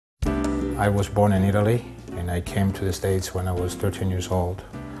I was born in Italy and I came to the States when I was 13 years old.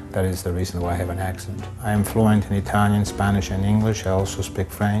 That is the reason why I have an accent. I am fluent in Italian, Spanish, and English. I also speak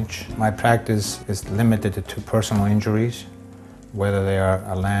French. My practice is limited to personal injuries, whether they are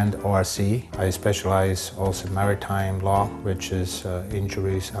a land or a sea. I specialize also in maritime law, which is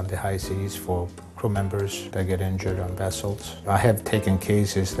injuries on the high seas for crew members that get injured on vessels. I have taken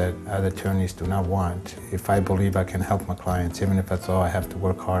cases that other attorneys do not want. If I believe I can help my clients, even if I thought I have to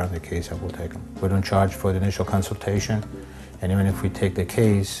work hard on the case, I will take them. We don't charge for the initial consultation, and even if we take the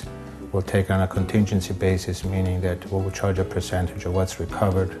case, we'll take it on a contingency basis, meaning that we will charge a percentage of what's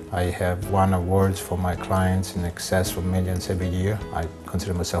recovered. I have won awards for my clients in excess of millions every year. I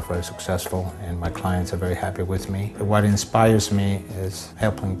consider myself very successful and my clients are very happy with me. What inspires me is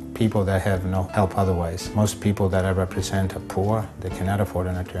helping people that have no help otherwise. Most people that I represent are poor, they cannot afford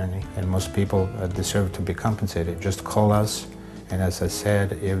an attorney, and most people deserve to be compensated. Just call us, and as I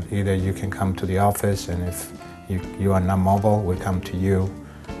said, either you can come to the office, and if you are not mobile, we come to you.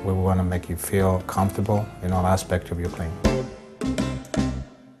 We want to make you feel comfortable in all aspects of your claim.